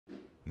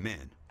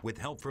Men, with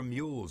help from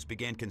mules,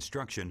 began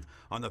construction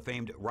on the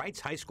famed Reitz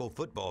High School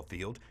football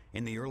field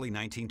in the early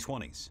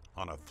 1920s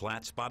on a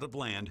flat spot of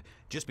land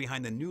just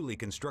behind the newly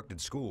constructed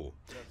school.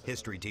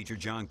 History teacher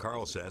Jon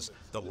Carl says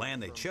the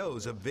land they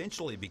chose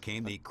eventually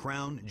became the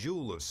crown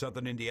jewel of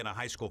Southern Indiana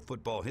high school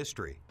football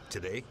history.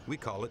 Today, we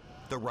call it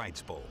the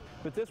Reitz Bowl.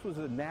 But this was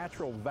a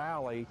natural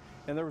valley,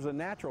 and there was a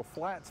natural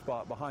flat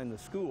spot behind the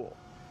school.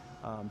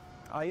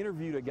 I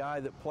interviewed a guy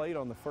that played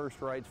on the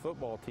first Reitz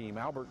football team,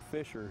 Albert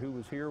Fisher, who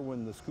was here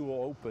when the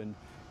school opened,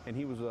 and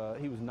he was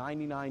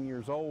 99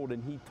 years old,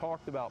 and he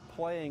talked about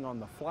playing on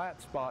the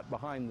flat spot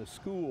behind the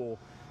school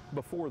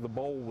before the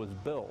bowl was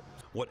built.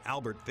 What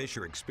Albert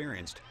Fisher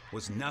experienced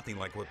was nothing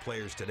like what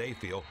players today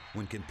feel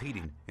when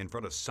competing in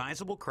front of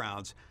sizable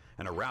crowds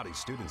and a rowdy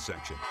student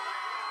section.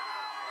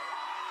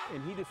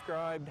 And he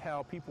described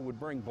how people would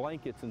bring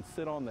blankets and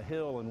sit on the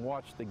hill and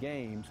watch the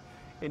games.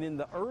 And in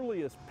the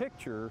earliest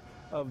picture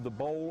of the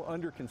bowl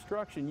under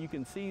construction, you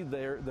can see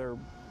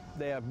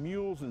they have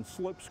mules and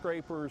slip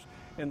scrapers,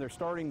 and they're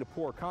starting to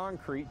pour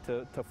concrete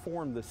to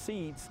form the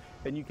seats,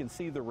 and you can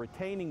see the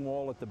retaining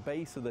wall at the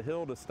base of the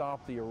hill to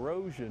stop the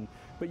erosion.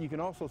 But you can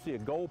also see a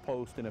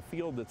goalpost in a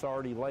field that's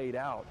already laid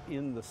out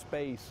in the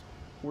space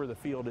where the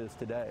field is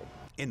today.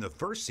 In the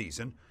first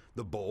season,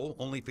 the bowl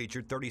only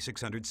featured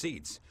 3,600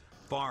 seats,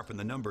 far from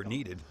the number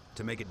needed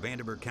to make it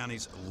Vanderburgh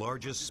County's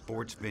largest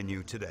sports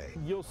venue today.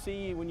 You'll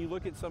see when you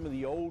look at some of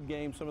the old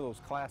games, some of those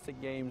classic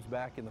games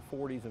back in the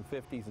 40s and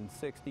 50s and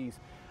 60s,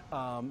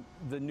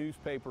 the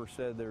newspaper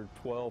said there were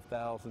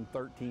 12,000,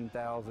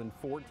 13,000,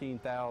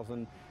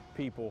 14,000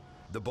 people.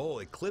 The bowl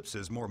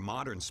eclipses more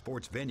modern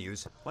sports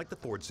venues like the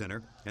Ford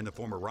Center and the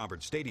former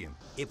Roberts Stadium.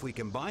 If we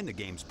combine the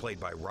games played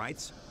by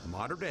Reitz,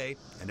 Mater Dei,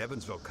 and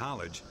Evansville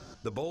College,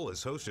 the bowl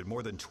has hosted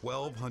more than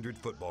 1,200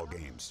 football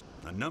games,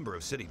 a number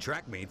of city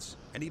track meets,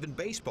 and even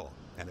baseball,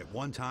 and at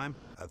one time,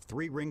 a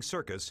 3-ring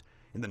circus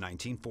in the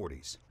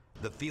 1940s.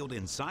 The field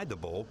inside the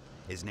bowl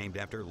is named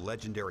after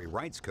legendary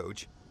Reitz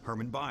coach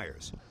Herman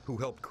Byers, who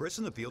helped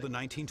christen the field in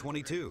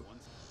 1922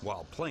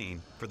 while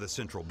playing for the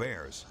Central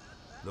Bears.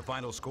 The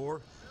final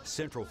score,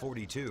 Central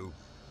 42,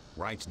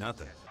 Reitz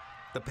nothing.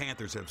 The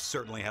Panthers have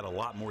certainly had a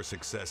lot more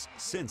success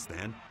since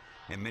then,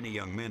 and many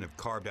young men have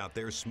carved out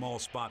their small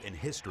spot in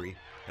history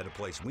at a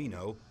place we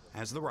know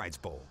as the Reitz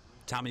Bowl.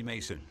 Tommy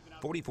Mason,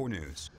 44 News.